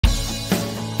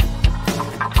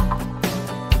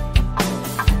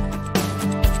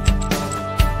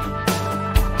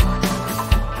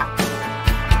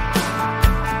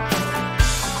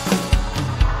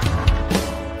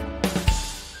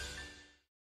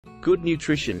Good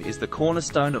nutrition is the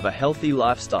cornerstone of a healthy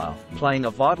lifestyle, playing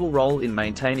a vital role in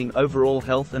maintaining overall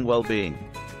health and well-being.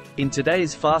 In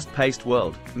today's fast-paced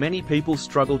world, many people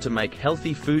struggle to make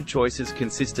healthy food choices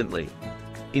consistently.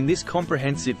 In this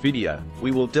comprehensive video, we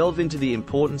will delve into the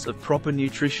importance of proper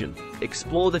nutrition,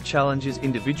 explore the challenges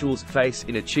individuals face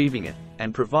in achieving it,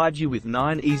 and provide you with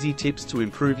 9 easy tips to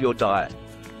improve your diet.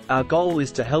 Our goal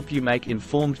is to help you make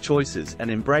informed choices and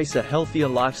embrace a healthier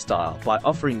lifestyle by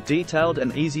offering detailed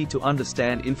and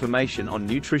easy-to-understand information on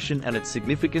nutrition and its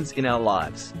significance in our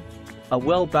lives. A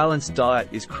well-balanced diet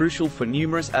is crucial for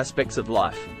numerous aspects of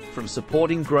life, from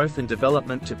supporting growth and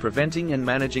development to preventing and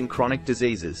managing chronic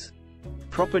diseases.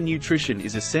 Proper nutrition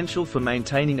is essential for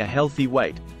maintaining a healthy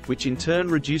weight, which in turn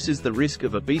reduces the risk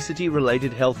of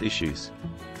obesity-related health issues.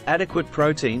 Adequate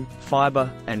protein,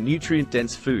 fiber, and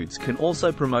nutrient-dense foods can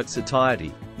also promote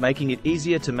satiety, making it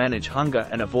easier to manage hunger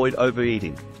and avoid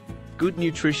overeating. Good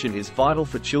nutrition is vital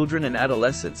for children and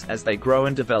adolescents as they grow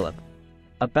and develop.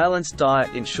 A balanced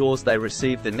diet ensures they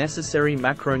receive the necessary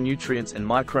macronutrients and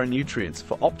micronutrients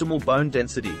for optimal bone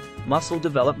density, muscle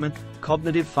development,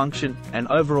 cognitive function, and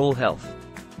overall health.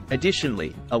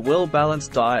 Additionally, a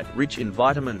well-balanced diet rich in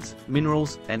vitamins,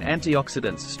 minerals, and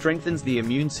antioxidants strengthens the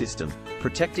immune system,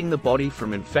 protecting the body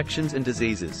from infections and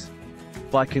diseases.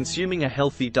 By consuming a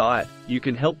healthy diet, you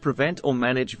can help prevent or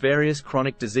manage various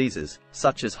chronic diseases,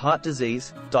 such as heart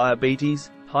disease,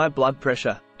 diabetes, high blood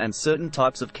pressure, and certain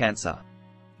types of cancer.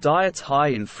 Diets high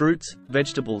in fruits,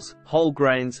 vegetables, whole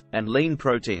grains, and lean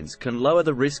proteins can lower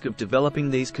the risk of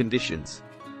developing these conditions.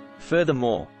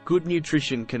 Furthermore, good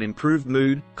nutrition can improve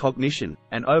mood, cognition,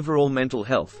 and overall mental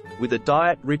health, with a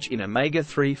diet rich in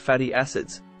omega-3 fatty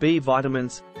acids, B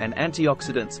vitamins, and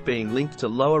antioxidants being linked to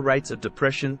lower rates of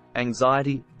depression,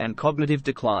 anxiety, and cognitive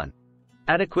decline.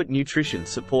 Adequate nutrition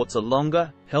supports a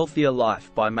longer, healthier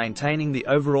life by maintaining the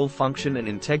overall function and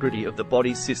integrity of the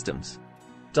body's systems.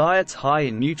 Diets high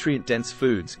in nutrient-dense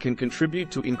foods can contribute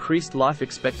to increased life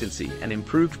expectancy and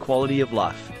improved quality of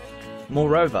life.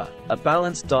 Moreover, a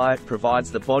balanced diet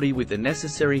provides the body with the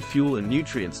necessary fuel and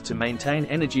nutrients to maintain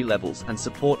energy levels and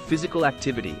support physical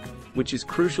activity, which is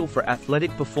crucial for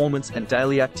athletic performance and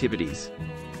daily activities.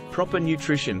 Proper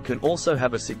nutrition can also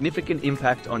have a significant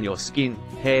impact on your skin,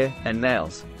 hair, and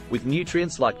nails, with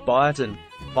nutrients like biotin,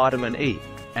 vitamin E,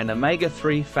 and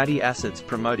omega-3 fatty acids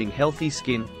promoting healthy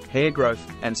skin, hair growth,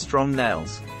 and strong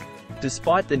nails.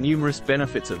 Despite the numerous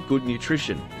benefits of good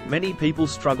nutrition, many people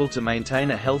struggle to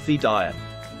maintain a healthy diet.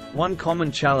 One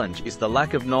common challenge is the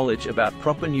lack of knowledge about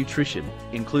proper nutrition,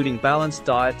 including balanced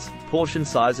diets, portion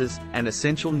sizes, and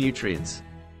essential nutrients.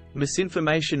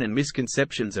 Misinformation and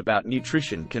misconceptions about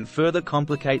nutrition can further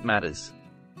complicate matters.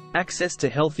 Access to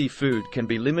healthy food can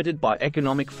be limited by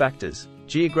economic factors,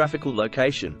 geographical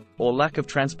location, or lack of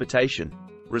transportation,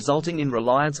 resulting in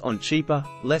reliance on cheaper,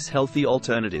 less healthy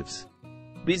alternatives.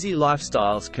 Busy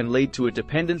lifestyles can lead to a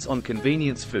dependence on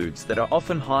convenience foods that are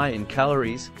often high in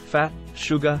calories, fat,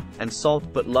 sugar, and salt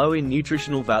but low in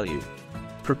nutritional value.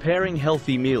 Preparing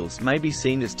healthy meals may be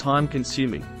seen as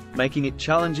time-consuming, making it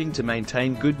challenging to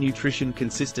maintain good nutrition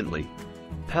consistently.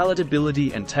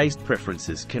 Palatability and taste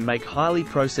preferences can make highly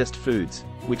processed foods,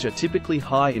 which are typically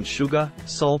high in sugar,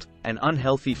 salt, and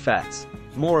unhealthy fats,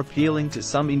 more appealing to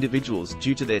some individuals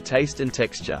due to their taste and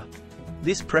texture.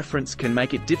 This preference can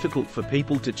make it difficult for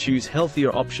people to choose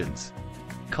healthier options.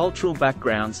 Cultural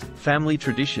backgrounds, family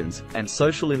traditions, and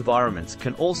social environments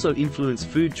can also influence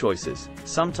food choices,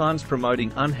 sometimes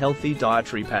promoting unhealthy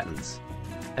dietary patterns.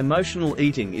 Emotional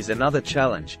eating is another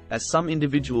challenge, as some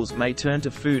individuals may turn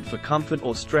to food for comfort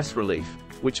or stress relief,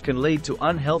 which can lead to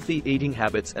unhealthy eating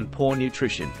habits and poor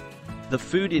nutrition. The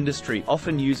food industry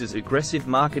often uses aggressive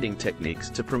marketing techniques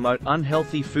to promote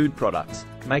unhealthy food products,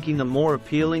 making them more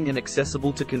appealing and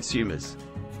accessible to consumers.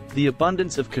 The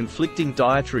abundance of conflicting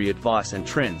dietary advice and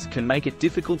trends can make it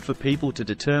difficult for people to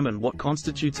determine what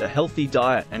constitutes a healthy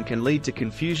diet and can lead to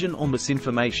confusion or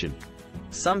misinformation.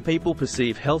 Some people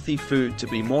perceive healthy food to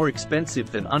be more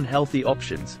expensive than unhealthy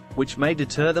options, which may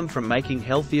deter them from making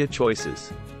healthier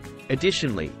choices.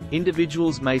 Additionally,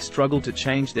 individuals may struggle to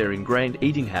change their ingrained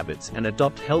eating habits and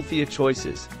adopt healthier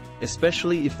choices,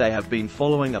 especially if they have been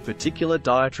following a particular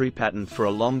dietary pattern for a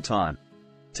long time.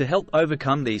 To help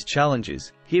overcome these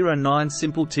challenges, here are 9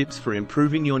 simple tips for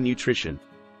improving your nutrition.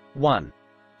 1.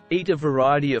 Eat a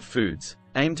variety of foods.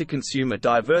 Aim to consume a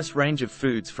diverse range of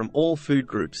foods from all food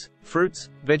groups: fruits,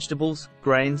 vegetables,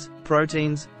 grains,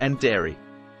 proteins, and dairy.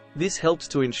 This helps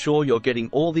to ensure you're getting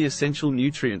all the essential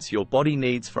nutrients your body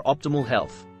needs for optimal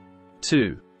health.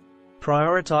 2.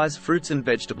 Prioritize fruits and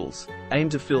vegetables. Aim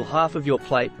to fill half of your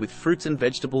plate with fruits and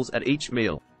vegetables at each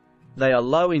meal. They are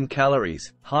low in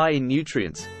calories, high in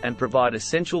nutrients, and provide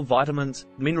essential vitamins,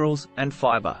 minerals, and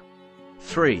fiber.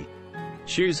 3.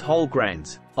 Choose whole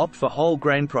grains. Opt for whole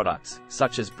grain products,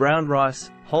 such as brown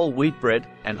rice, whole wheat bread,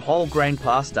 and whole grain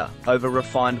pasta, over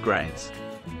refined grains.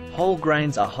 Whole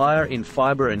grains are higher in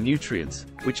fiber and nutrients,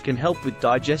 which can help with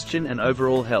digestion and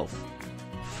overall health.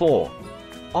 4.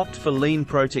 Opt for lean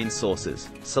protein sources.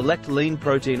 Select lean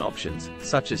protein options,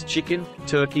 such as chicken,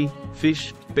 turkey,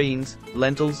 fish, beans,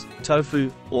 lentils, tofu,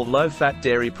 or low-fat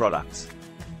dairy products.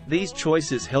 These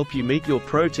choices help you meet your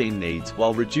protein needs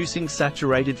while reducing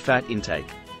saturated fat intake.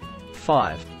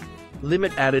 5.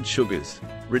 Limit added sugars.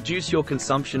 Reduce your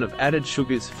consumption of added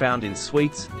sugars found in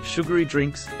sweets, sugary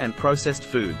drinks, and processed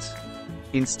foods.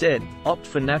 Instead, opt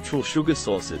for natural sugar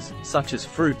sources, such as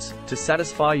fruits, to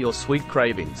satisfy your sweet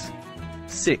cravings.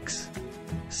 6.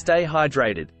 Stay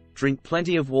hydrated. Drink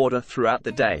plenty of water throughout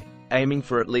the day, aiming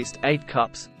for at least 8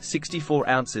 cups, 64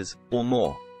 ounces, or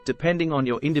more, depending on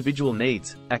your individual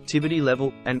needs, activity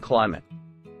level, and climate.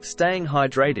 Staying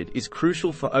hydrated is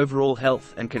crucial for overall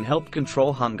health and can help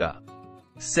control hunger.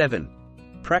 7.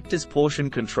 Practice portion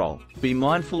control. Be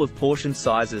mindful of portion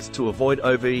sizes to avoid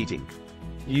overeating.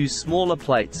 Use smaller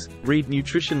plates, read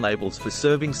nutrition labels for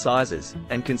serving sizes,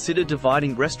 and consider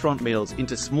dividing restaurant meals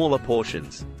into smaller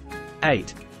portions.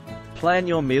 8. Plan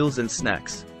your meals and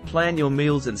snacks. Plan your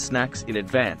meals and snacks in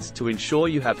advance to ensure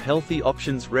you have healthy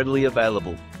options readily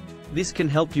available. This can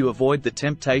help you avoid the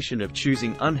temptation of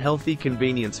choosing unhealthy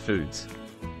convenience foods.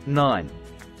 9.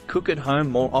 Cook at home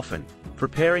more often.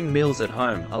 Preparing meals at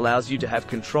home allows you to have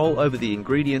control over the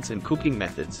ingredients and cooking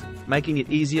methods, making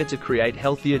it easier to create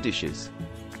healthier dishes.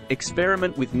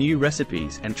 Experiment with new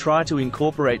recipes and try to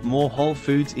incorporate more whole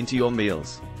foods into your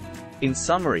meals. In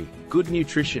summary, good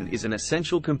nutrition is an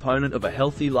essential component of a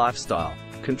healthy lifestyle,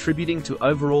 contributing to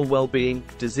overall well-being,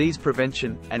 disease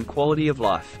prevention, and quality of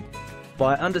life.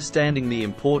 By understanding the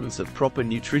importance of proper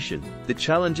nutrition, the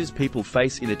challenges people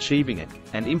face in achieving it,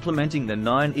 and implementing the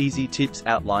 9 easy tips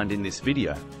outlined in this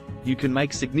video, you can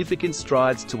make significant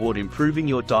strides toward improving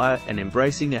your diet and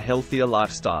embracing a healthier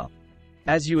lifestyle.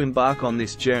 As you embark on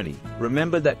this journey,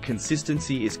 remember that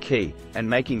consistency is key, and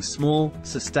making small,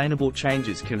 sustainable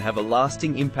changes can have a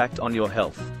lasting impact on your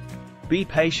health. Be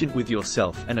patient with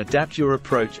yourself and adapt your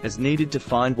approach as needed to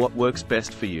find what works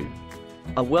best for you.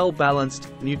 A well-balanced,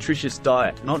 nutritious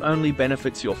diet not only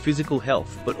benefits your physical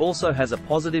health but also has a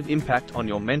positive impact on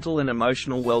your mental and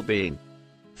emotional well-being.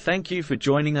 Thank you for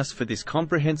joining us for this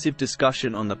comprehensive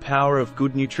discussion on the power of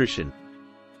good nutrition.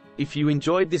 If you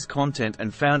enjoyed this content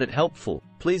and found it helpful,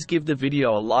 please give the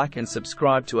video a like and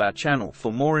subscribe to our channel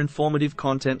for more informative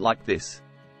content like this.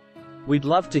 We'd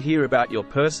love to hear about your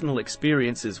personal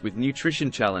experiences with nutrition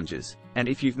challenges, and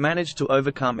if you've managed to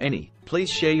overcome any, please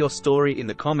share your story in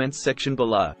the comments section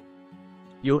below.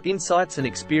 Your insights and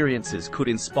experiences could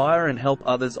inspire and help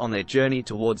others on their journey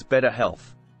towards better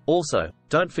health. Also,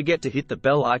 don't forget to hit the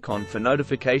bell icon for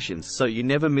notifications so you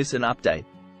never miss an update.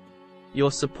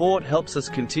 Your support helps us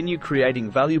continue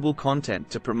creating valuable content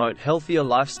to promote healthier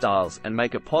lifestyles and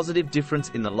make a positive difference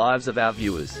in the lives of our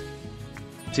viewers.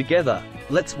 Together,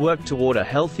 let's work toward a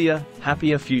healthier,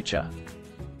 happier future.